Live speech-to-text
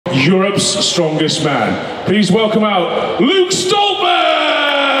Europe's strongest man. Please welcome out Luke Stoltman!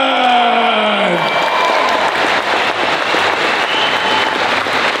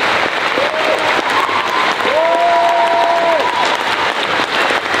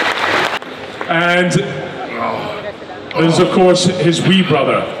 And there's of course his wee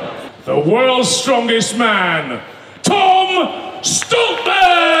brother, the world's strongest man, Tom Stoltman!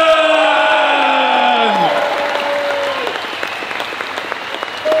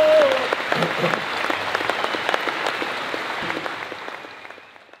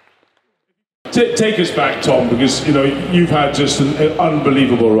 Take us back, Tom, because you know you've had just an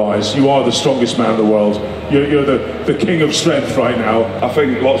unbelievable rise. You are the strongest man in the world. You're the king of strength right now. I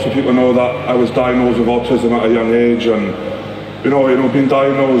think lots of people know that I was diagnosed with autism at a young age, and you know, being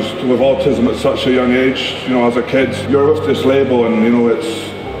diagnosed with autism at such a young age, you know, as a kid, you're with this label, and you know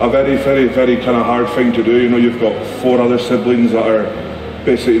it's a very, very, very kind of hard thing to do. You know, you've got 4 other siblings that are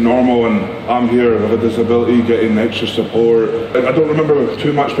basically normal, and I'm here with a disability getting extra support. I don't remember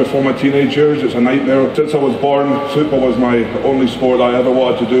too much before my teenage years. It's a nightmare. Since I was born, football was my only sport that I ever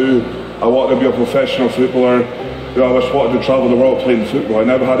wanted to do. I wanted to be a professional footballer. You know, I just wanted to travel the world playing football. I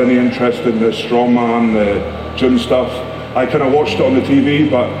never had any interest in the strongman, the gym stuff. I kind of watched it on the TV,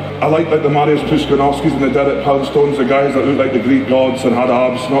 but I liked like the Mariusz Puszkanowskis and the Derek Poundstones, the guys that looked like the Greek gods and had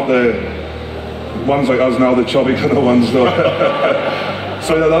abs, not the ones like us now, the chubby kind of ones though.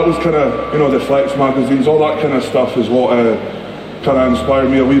 So yeah, that was kind of, you know, the Flex magazines, all that kind of stuff is what kind of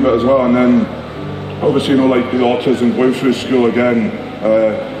inspired me a wee bit as well. And then obviously, you know, like the autism, going through school again,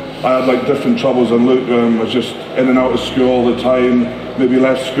 I had like different troubles, and Luke was just in and out of school all the time, maybe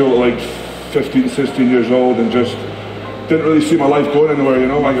left school at like 15, 16 years old, and just didn't really see my life going anywhere, you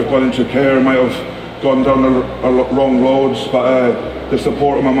know. Might have gone into care, might have gone down the wrong roads, but the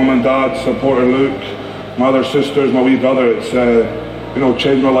support of my mum and dad, support of Luke, my other sisters, my wee brother, it's you know,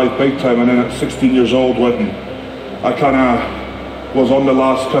 changed my life big time. And then at 16 years old, when I kind of was on the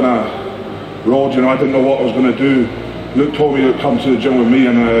last kind of road, you know, I didn't know what I was going to do. Luke told me to come to the gym with me,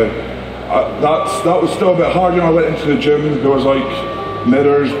 and that was still a bit hard. You know, I went into the gym, there was like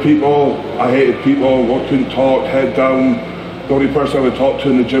mirrors, people, I hated people, I couldn't talk, head down. The only person I would talk to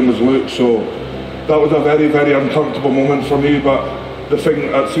in the gym was Luke, so that was a very, very uncomfortable moment for me. But the thing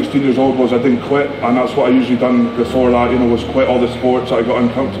at 16 years old was I didn't quit, and that's what I usually done before that, you know, was quit all the sports that I got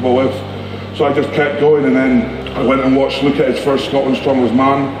uncomfortable with. So I just kept going, and then I went and watched Luke at his first Scotland's Strongest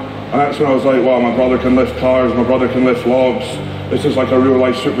Man, and that's when I was like, wow, my brother can lift cars, my brother can lift logs, this is like a real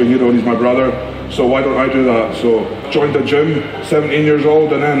life superhero, and he's my brother, so why don't I do that? So joined the gym, 17 years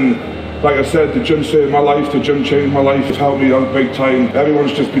old, and then, like I said, the gym saved my life, the gym changed my life, it's helped me out big time.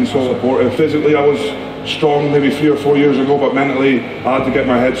 Everyone's just been so supportive. Physically I was strong maybe 3 or 4 years ago, but mentally I had to get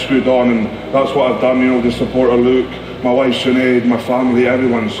my head screwed on, and that's what I've done, you know, the support of Luke, my wife Sinead, my family,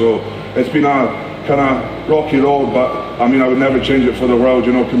 everyone. So it's been a kind of rocky road, but I mean, I would never change it for the world,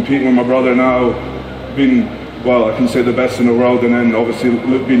 you know, competing with my brother now, being, well, I can say the best in the world, and then obviously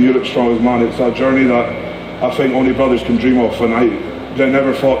Luke being Europe's strongest man. It's a journey that I think only brothers can dream of, and I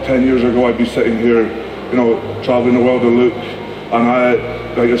never thought 10 years ago I'd be sitting here, you know, traveling the world with Luke, and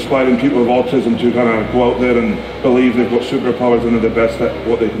like aspiring people with autism to kind of go out there and believe they've got superpowers and they're the best at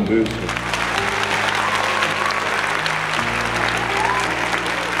what they can do.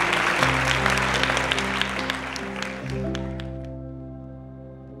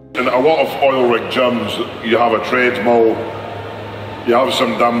 In a lot of oil rig gyms, you have a treadmill, you have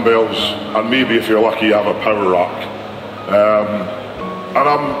some dumbbells, and maybe if you're lucky you have a power rack. And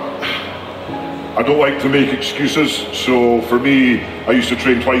I don't like to make excuses, so for me, I used to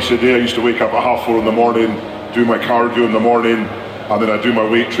train twice a day. I used to wake up at 4:30 in the morning, do my cardio in the morning, and then I do my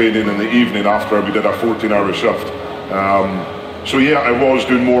weight training in the evening after we did a 14-hour shift. So yeah, I was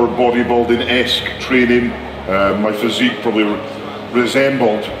doing more bodybuilding-esque training. My physique probably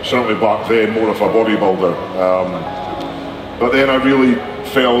resembled, certainly back then, more of a bodybuilder. But then I really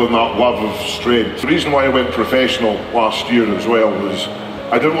fell in that love of strength. The reason why I went professional last year as well was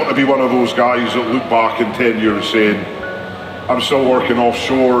I didn't want to be one of those guys that look back in 10 years saying, I'm still working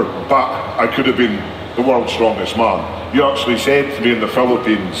offshore, but I could have been the world's strongest man. You actually said to me in the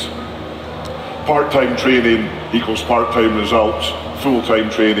Philippines, part-time training equals part-time results, full-time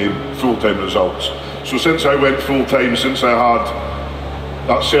training, full-time results. So since I went full-time, since I had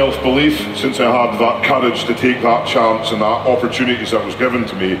that self-belief, since I had that courage to take that chance and that opportunities that was given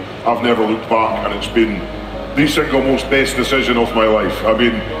to me, I've never looked back, and it's been the single most best decision of my life. I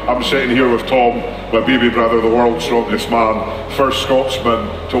mean, I'm sitting here with Tom, my baby brother, the world's strongest man, first Scotsman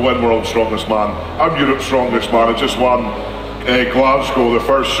to win world's strongest man. I'm Europe's strongest man. I just won Glasgow, the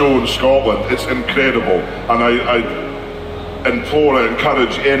first show in Scotland. It's incredible, and implore and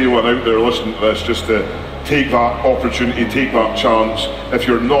encourage anyone out there listening to this just to take that opportunity, take that chance. If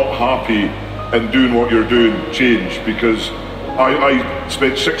you're not happy in doing what you're doing, change, because I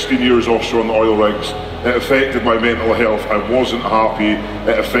spent 16 years offshore on the oil rigs. It affected my mental health. I wasn't happy.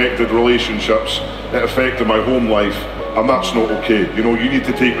 It affected relationships. It affected my home life, and that's not okay. You know, you need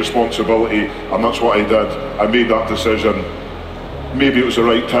to take responsibility, and that's what I did. I made that decision. Maybe it was the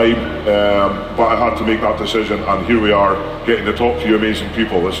right time, but I had to make that decision, and here we are, getting to talk to you amazing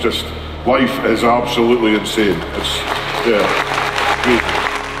people. It's just, life is absolutely insane. It's, yeah, amazing.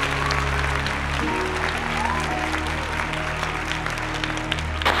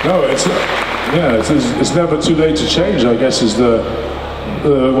 No, it's never too late to change, I guess, is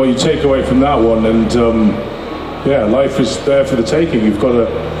what you take away from that one. And yeah, life is there for the taking. You've got to,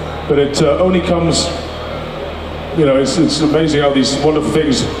 but it only comes. You know, it's amazing how these wonderful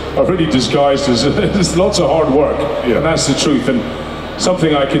things are really disguised as there's lots of hard work, yeah. And that's the truth. And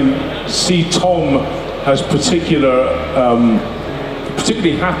something I can see Tom has particularly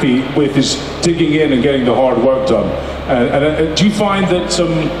happy with is digging in and getting the hard work done. And do you find that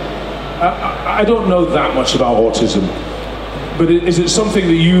I don't know that much about autism, but is it something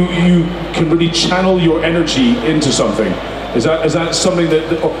that you can really channel your energy into something? Is that something that,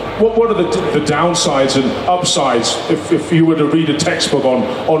 what are the downsides and upsides if you were to read a textbook on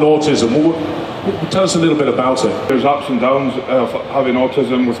autism? Tell us a little bit about it. There's ups and downs of having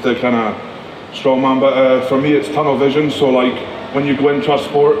autism with the kind of strongman, but for me it's tunnel vision. So like when you go into a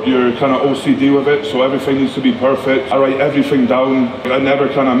sport, you're kind of OCD with it, so everything needs to be perfect. I write everything down. I never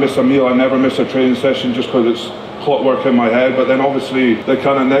kind of miss a meal, I never miss a training session just because it's clockwork in my head. But then obviously the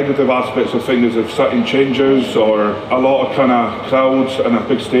kind of negative aspects of things is if something changes or a lot of kind of crowds in a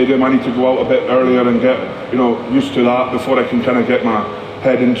big stadium, I need to go out a bit earlier and get, you know, used to that before I can kind of get my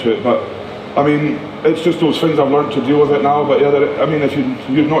head into it. But I mean, it's just those things I've learned to deal with it now. But yeah, I mean, if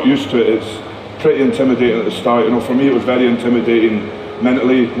you're not used to it, it's pretty intimidating at the start. You know, for me it was very intimidating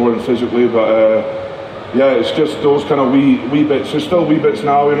mentally more than physically. But yeah, it's just those kind of wee bits. There's still wee bits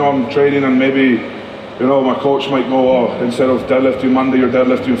now. You know, I'm training and maybe, you know, my coach might go, oh, instead of deadlifting Monday, you're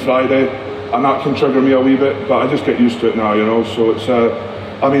deadlifting Friday, and that can trigger me a wee bit, but I just get used to it now, you know. So it's,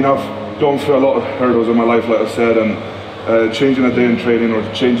 I mean, I've gone through a lot of hurdles in my life, like I said, and changing a day in training or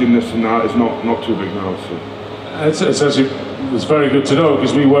changing this and that is not too big now. So it's very good to know,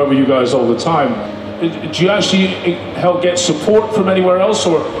 because we work with you guys all the time. Do you actually help get support from anywhere else,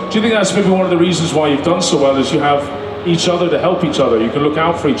 or do you think that's maybe one of the reasons why you've done so well, is you have each other to help each other? You can look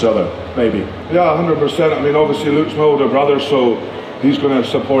out for each other, maybe. Yeah, 100%. I mean, obviously Luke's my older brother, so he's going to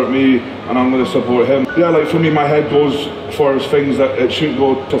support me and I'm going to support him. Yeah, like for me, my head goes for things that it shouldn't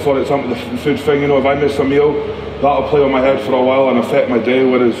go to, for example, the food thing. You know, if I miss a meal, that'll play on my head for a while and affect my day,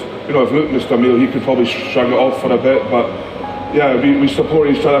 whereas, you know, if Luke missed a meal, he could probably shrug it off for a bit. But yeah, we support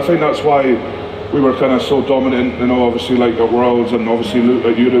each other. I think that's why we were kind of so dominant, you know, obviously like at Worlds and obviously Luke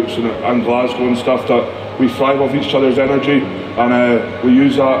at Europes and Glasgow and stuff, that we thrive off each other's energy, and we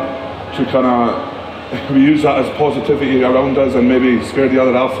use that to kind of, we use that as positivity around us and maybe scare the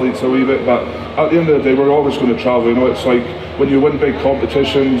other athletes a wee bit. But at the end of the day, we're always going to travel, you know. It's like when you win big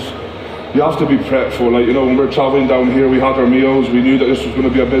competitions, you have to be prepped for, like, you know, when we're traveling down here, we had our meals, we knew that this was going to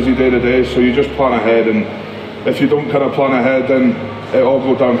be a busy day today, so you just plan ahead, and if you don't kind of plan ahead, then it all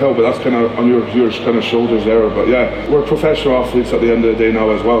go downhill, but that's kind of on your kind of shoulders there. But yeah, we're professional athletes at the end of the day now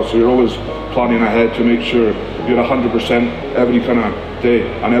as well, so you're always planning ahead to make sure you're 100% every kind of day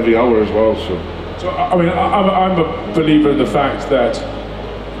and every hour as well. So I mean, I'm a believer in the fact that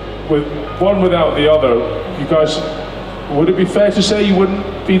with one without the other, you guys, would it be fair to say you wouldn't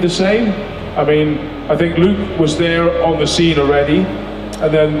be the same? I mean, I think Luke was there on the scene already,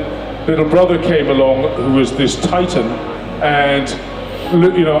 and then little brother came along who was this titan, and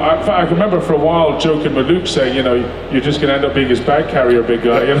Luke, you know, I can remember for a while joking with Luke saying, you know, you're just going to end up being his bag carrier, big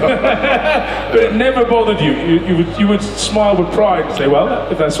guy, you know? But it never bothered you. You would smile with pride and say, well,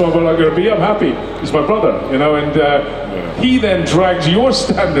 if that's what I'm going to be, I'm happy. He's my brother, you know, and he then dragged your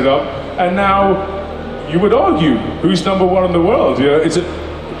standard up, and now you would argue who's number one in the world. You know, it's a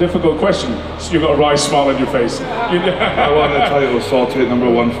difficult question. So you've got a wry smile on your face. I won the title, Salted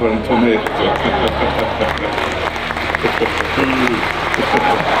 #1 for Anthony.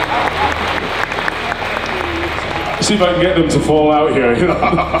 See if I can get them to fall out here.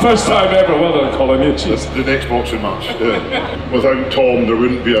 First time ever. Well done, Colin. That's the next boxing match. Yeah. Without Tom, there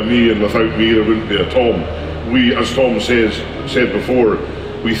wouldn't be a me, and without me, there wouldn't be a Tom. We, as Tom said before,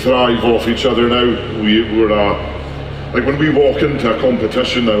 we thrive off each other now. We're like when we walk into a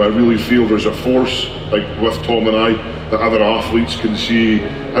competition now, I really feel there's a force, like with Tom and I, that other athletes can see.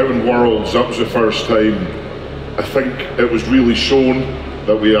 Out in Worlds, that was the first time I think it was really shown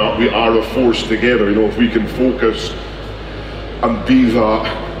that we are a force together. You know, if we can focus and be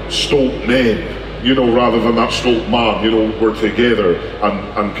that Stoltman, you know, rather than that Stoltman, you know, we're together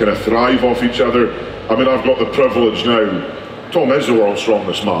and kind of thrive off each other. I mean, I've got the privilege now. Tom is the world's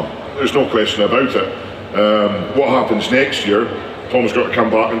strongest man. There's no question about it. What happens next year, Tom's got to come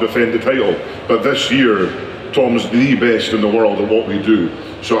back and defend the title. But this year, Tom's the best in the world at what we do.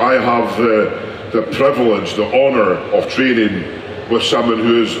 So I have the privilege, the honour of training with someone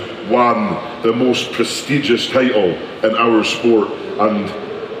who has won the most prestigious title in our sport. And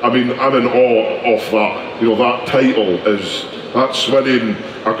I mean, I'm in awe of that. You know, that title that's winning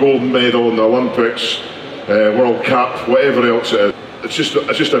a gold medal in the Olympics, World Cup, whatever else it is.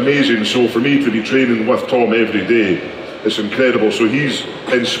 It's just amazing. So for me to be training with Tom every day, it's incredible. So he's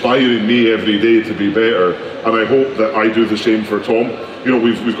inspiring me every day to be better, and I hope that I do the same for Tom. You know,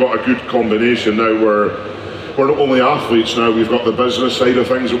 we've got a good combination now where we're not only athletes now, we've got the business side of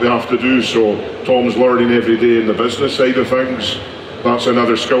things that we have to do. So Tom's learning every day in the business side of things. That's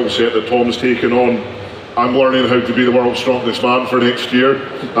another skill set that Tom's taken on. I'm learning how to be the world's strongest man for next year.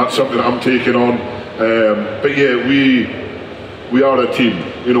 That's something that I'm taking on. But yeah, we are a team,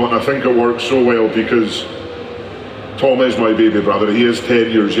 you know, and I think it works so well because Tom is my baby brother. He is 10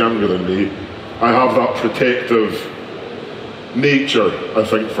 years younger than me. I have that protective nature, I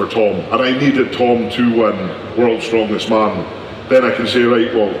think, for Tom, and I needed Tom to win World's Strongest Man. Then I can say,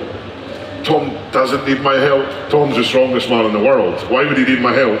 right, well, Tom doesn't need my help. Tom's the strongest man in the world. Why would he need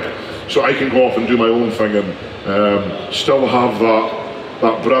my help? So I can go off and do my own thing and still have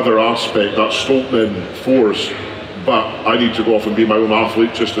that brother aspect, that Stoltman force, but I need to go off and be my own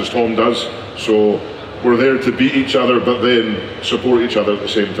athlete just as Tom does. So we're there to beat each other, but then support each other at the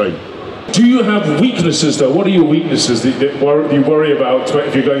same time. Do you have weaknesses though? What are your weaknesses that you worry about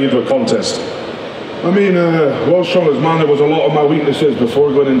if you're going into a contest? I mean, World's Strongest Man, there was a lot of my weaknesses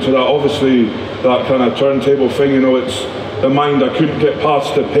before going into that. Obviously, that kind of turntable thing, you know, it's the mind. I couldn't get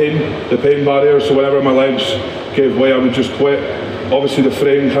past the pain barrier, so whenever my legs gave way, I would just quit. Obviously, the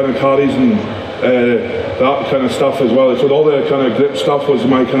frame kind of carries and that kind of stuff as well. So all the kind of grip stuff was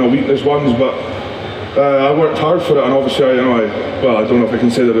my kind of weakness ones, but I worked hard for it, and obviously, I don't know if I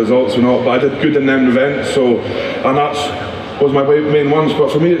can say the results or not, but I did good in them events, and that was my main ones.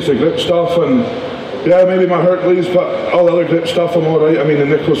 But for me, it's the grip stuff, and yeah, maybe my Hercules, but all the other grip stuff, I'm alright. I mean, the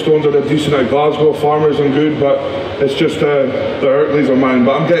nickel stones are decent at Glasgow, Farmers and good, but it's just the Hercules are mine.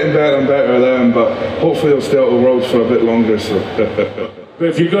 But I'm getting better and better at them, but hopefully they'll stay out of the world for a bit longer. So. But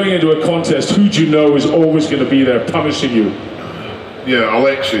if you're going into a contest, who do you know is always going to be there punishing you? Yeah,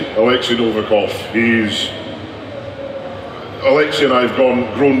 Alexei Novikov. Alexei and I have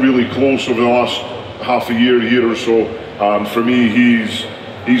grown really close over the last half a year or so. And for me,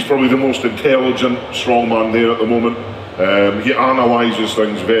 he's probably the most intelligent strongman there at the moment. He analyses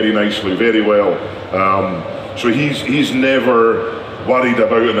things very nicely, very well. So he's never worried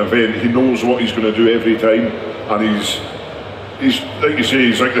about an event. He knows what he's going to do every time, and he's like you say,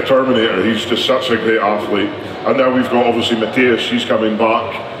 he's like the Terminator. He's just such a great athlete. And now we've got obviously Matthias, he's coming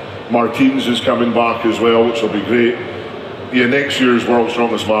back. Martins is coming back as well, which will be great. Yeah, next year's World's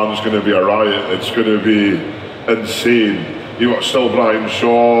Strongest Man is going to be a riot. It's going to be insane. You've got still Brian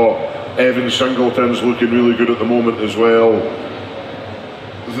Shaw, Evan Singleton's looking really good at the moment as well.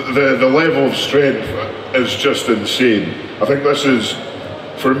 The level of strength is just insane. I think this is,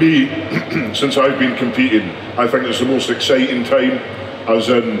 for me, since I've been competing, I think it's the most exciting time, as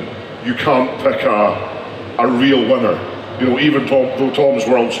in you can't pick a real winner. You know, even though Tom's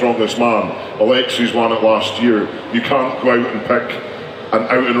World's Strongest Man, Alexei's won it last year, you can't go out and pick an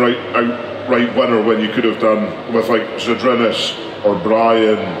outright winner when you could have done with like Zadrinis or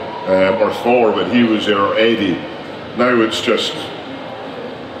Brian or Thor when he was there, or Eddie. Now it just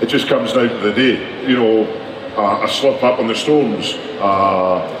comes down to the day. You know, a slip up on the stones.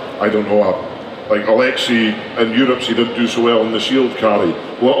 I don't know. Like Alexei in Europe, he didn't do so well in the shield carry.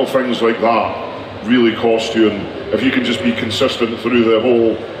 Little things like that really cost you, and if you can just be consistent through the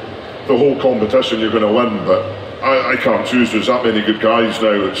whole competition, you're going to win. But I can't choose. There's that many good guys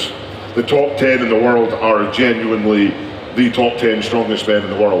now. It's the top 10 in the world are genuinely the top 10 strongest men in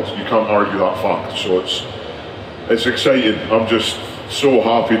the world. You can't argue that fact. So it's exciting. I'm just so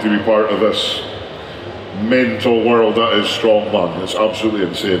happy to be part of this mental world that is strongman. It's absolutely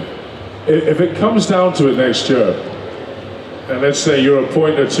insane. If it comes down to it next year, and let's say you're a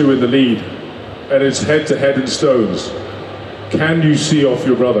point or two in the lead, and it's head-to-head in stones, can you see off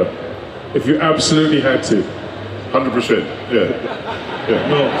your brother? If you absolutely had to. 100%, yeah.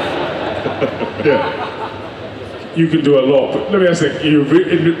 No. Yeah. you can do a lot. But let me ask you,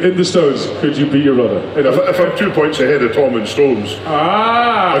 in the stones, could you beat your brother? If I'm 2 points ahead of Tom in stones,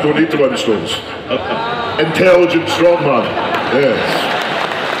 I don't need to win stones. Intelligent strongman. Yes.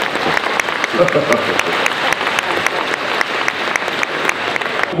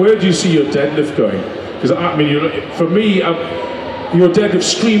 Where do you see your deadlift going? Because I mean, for me, your deadlift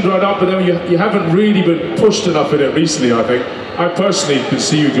streamed right up, but then you haven't really been pushed enough in it recently. I think I personally can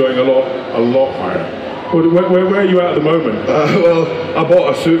see you going a lot higher. Where are you at the moment? Well, I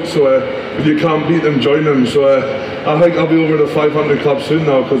bought a suit, so if you can't beat them, join them. So I think I'll be over the 500 club soon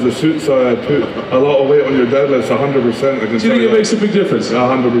now, because the suits put a lot of weight on your deadlifts, 100%. Do you think it makes a big difference?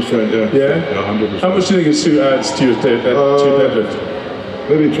 100%, yeah. Yeah? 100%. How much do you think a suit adds to your deadlift?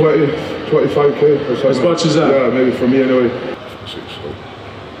 Maybe 20, 25k or something. As much as that? Yeah, maybe for me anyway.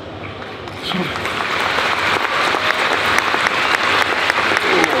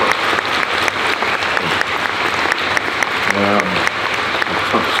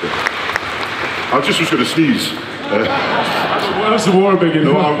 I just was going to sneeze. That's the war begin.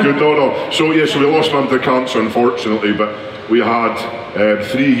 No, I'm good. No. So we lost Mum to cancer, unfortunately, but we had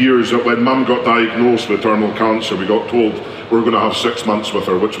 3 years that when Mum got diagnosed with terminal cancer, we got told we were going to have 6 months with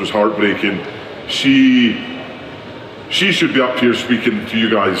her, which was heartbreaking. She should be up here speaking to you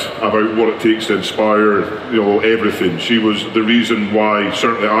guys about what it takes to inspire, everything. She was the reason why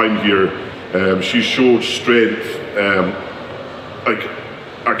certainly I'm here. She showed strength.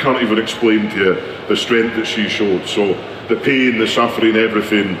 I can't even explain to you the strength that she showed. So the pain, the suffering,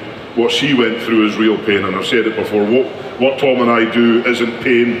 everything, what she went through is real pain. And I've said it before, what Tom and I do isn't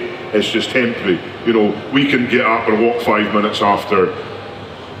pain, it's just temporary. We can get up and walk 5 minutes after.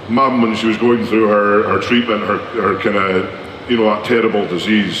 Mum, when she was going through her treatment, her kind of, that terrible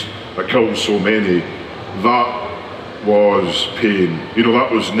disease that kills so many, that was pain. That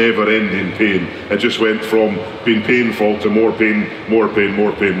was never-ending pain. It just went from being painful to more pain, more pain,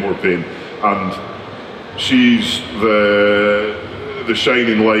 more pain, more pain. And she's the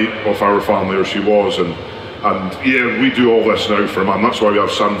shining light of our family, or she was. And yeah, we do all this now for Mum. That's why we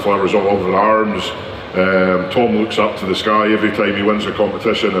have sunflowers all over our arms. Tom looks up to the sky every time he wins a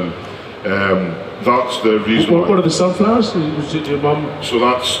competition, and that's the reason. What are the sunflowers? Was it your mum? So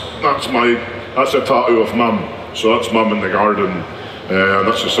that's a tattoo of Mum. So that's Mum in the garden.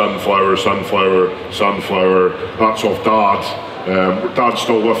 That's a sunflower. That's of Dad. Dad's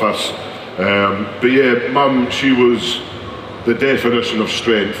still with us. But yeah, Mum, she was the definition of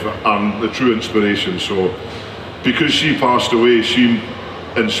strength and the true inspiration. So because she passed away, she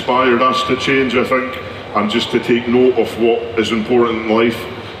inspired us to change, I think, and just to take note of what is important in life.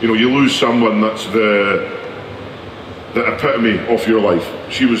 You lose someone that's the epitome of your life.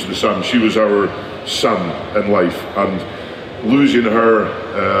 She was the sun. She was our sun in life, and losing her,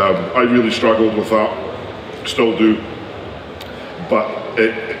 I really struggled with that, still do. But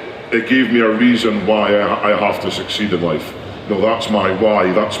it gave me a reason why I have to succeed in life. That's my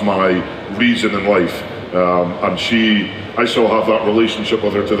why. That's my reason in life. And I still have that relationship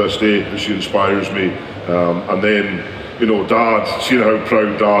with her to this day. She inspires me. And then, Dad, seeing how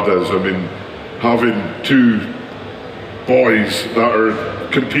proud Dad is. I mean, having 2 boys that are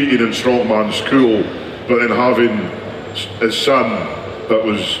competing in strongman's cool, but then having his son that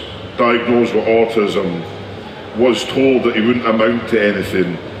was diagnosed with autism, was told that he wouldn't amount to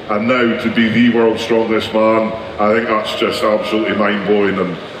anything, and now to be the world's strongest man, I think that's just absolutely mind-blowing.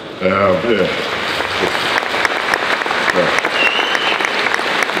 And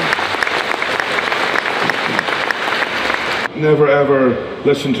Never ever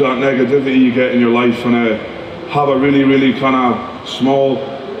listen to that negativity you get in your life, and have a really, really kind of small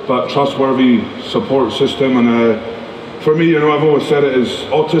but trustworthy support system. And for me, I've always said it is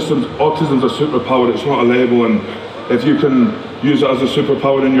autism's a superpower. It's not a label, and if you can use it as a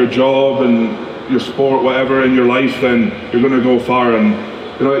superpower in your job and your sport, whatever in your life, then you're going to go far. And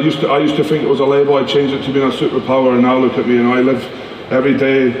I used to think it was a label. I changed it to being a superpower, and now look at me. I live every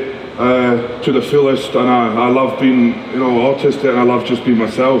day to the fullest, and I love being autistic, and I love just being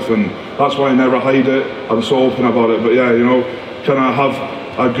myself, and that's why I never hide it. I'm so open about it. But yeah, can I have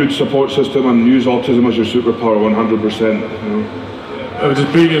a good support system and use autism as your superpower 100%.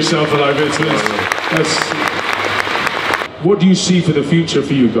 Just being yourself alive. What do you see for the future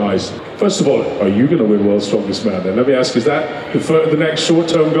for you guys? First of all, are you going to win World's Strongest Man then? Let me ask, is that the next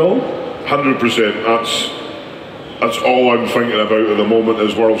short-term goal? 100%. That's all I'm thinking about at the moment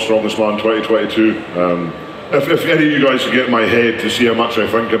is World's Strongest Man 2022. If any of you guys could get in my head to see how much I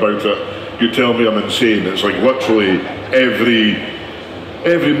think about it, you tell me I'm insane. It's like literally every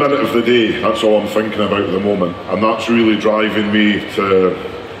minute of the day, that's all I'm thinking about at the moment. And that's really driving me to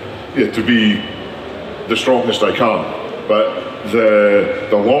be the strongest I can. But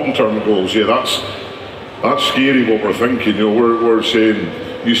the long-term goals, yeah, that's scary what we're thinking. You know, we're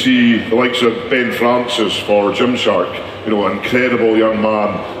saying, you see the likes of Ben Francis for Gymshark, you know, an incredible young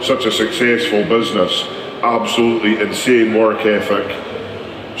man, such a successful business, absolutely insane work ethic.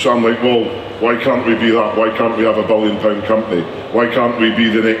 So I'm like, well, why can't we be that? Why can't we have £1 billion company? Why can't we be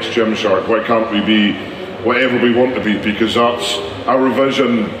the next Gymshark? Why can't we be whatever we want to be? Because that's our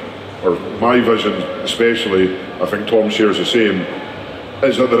vision, or my vision especially, I think Tom shares the same,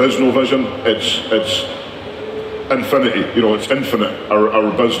 is that there is no vision. It's infinity, you know, it's infinite,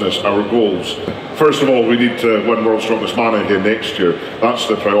 our business, our goals. First of all, we need to win World's Strongest Man again next year. That's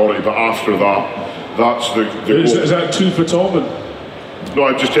the priority, but after that, that's the goal. Is that 2 for Stoltman? No,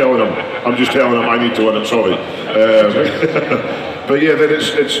 I'm just telling him I need to win it, sorry. But yeah, then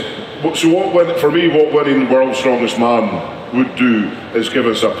it's so for me, what winning World's Strongest Man would do is give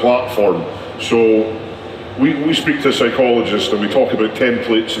us a platform. So we speak to psychologists and we talk about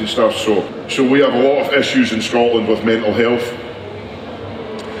templates and stuff, so we have a lot of issues in Scotland with mental health.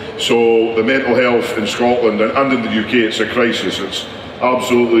 So the mental health in Scotland and in the UK, it's a crisis. It's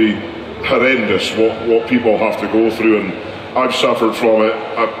absolutely horrendous what people have to go through, and I've suffered from it.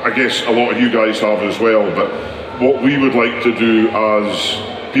 I guess a lot of you guys have as well, but what we would like to do as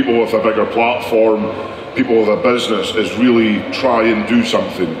people with a bigger platform, people with a business, is really try and do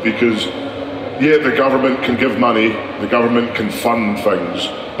something. Because yeah, the government can give money, the government can fund things,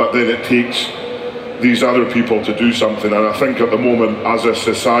 but then it takes these other people to do something. And I think at the moment, as a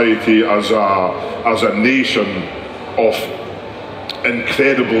society, as a nation of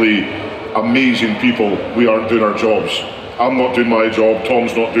incredibly amazing people, we aren't doing our jobs. I'm not doing my job,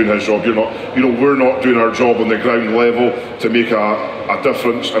 Tom's not doing his job, you're not, you know, we're not doing our job on the ground level to make a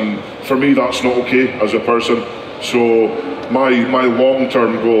difference. And for me, that's not okay as a person. So my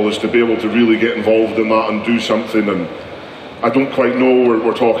long-term goal is to be able to really get involved in that and do something. And I don't quite know,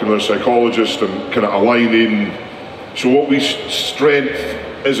 we're talking to a psychologist and kind of aligning. So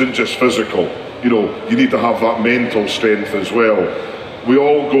strength isn't just physical, you know, you need to have that mental strength as well. We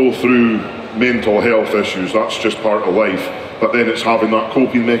all go through mental health issues, that's just part of life, but then it's having that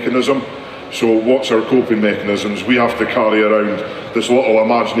coping mechanism. So what's our coping mechanisms? We have to carry around this little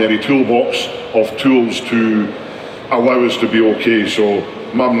imaginary toolbox of tools to allow us to be okay. So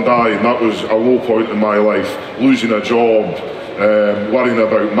mum dying, that was a low point in my life. Losing a job, worrying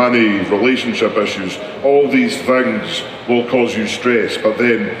about money, relationship issues, all these things will cause you stress, but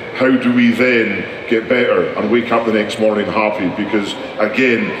then how do we then get better and wake up the next morning happy? Because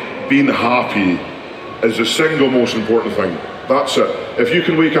again, being happy is the single most important thing. That's it. If you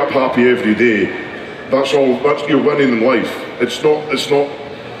can wake up happy every day, that's you're winning in life. It's not,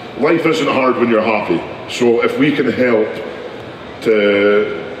 life isn't hard when you're happy. So if we can help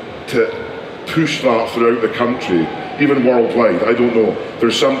to push that throughout the country, even worldwide, I don't know,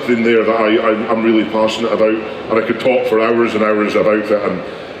 there's something there that I'm really passionate about, and I could talk for hours and hours about it, and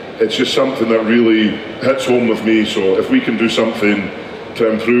it's just something that really hits home with me. So if we can do something to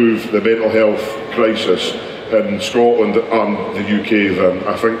improve the mental health crisis in Scotland and the UK, then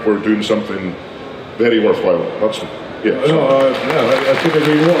I think we're doing something very worthwhile. That's, yeah. No, I couldn't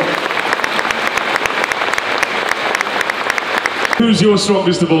agree more. Who's your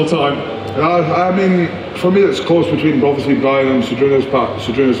strongest of all time? I mean, for me it's close between obviously Brian and Cedrunas.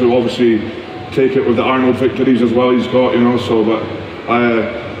 Cedrunas will obviously take it with the Arnold victories as well he's got, you know, so, but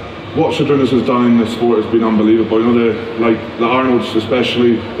what Cedrunas has done in the sport has been unbelievable. You know, the Arnolds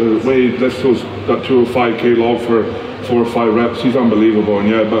especially, the way he lifts that 205k log for 4 or 5 reps, he's unbelievable. And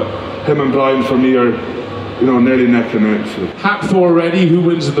yeah, but him and Brian for me are, you know, nearly neck and neck. So. Hapthor ready, who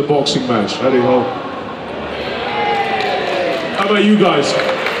wins in the boxing match? Eddie Hall. How about you guys?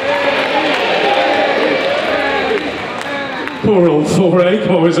 Poor old Thor, eh?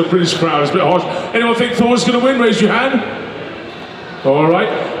 Oh, it's a British crowd, it's a bit harsh. Anyone think Thor's going to win? Raise your hand. All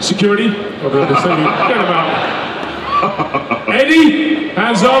right, security. Oh, get him out. Eddie,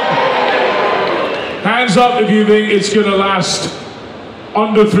 hands up. Hands up if you think it's going to last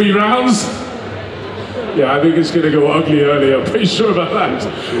under 3 rounds. Yeah, I think it's going to go ugly early. I'm pretty sure about that.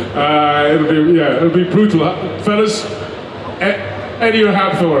 It'll be brutal, fellas. Eddie or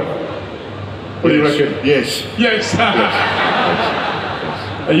Hapthor? What do you reckon? Yes. Yes.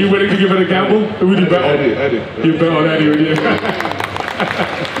 Are you willing to give it a gamble? Who would you bet on? Eddie. You bet on Eddie, would you?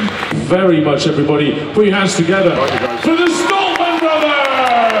 Very much, everybody. Put your hands together for the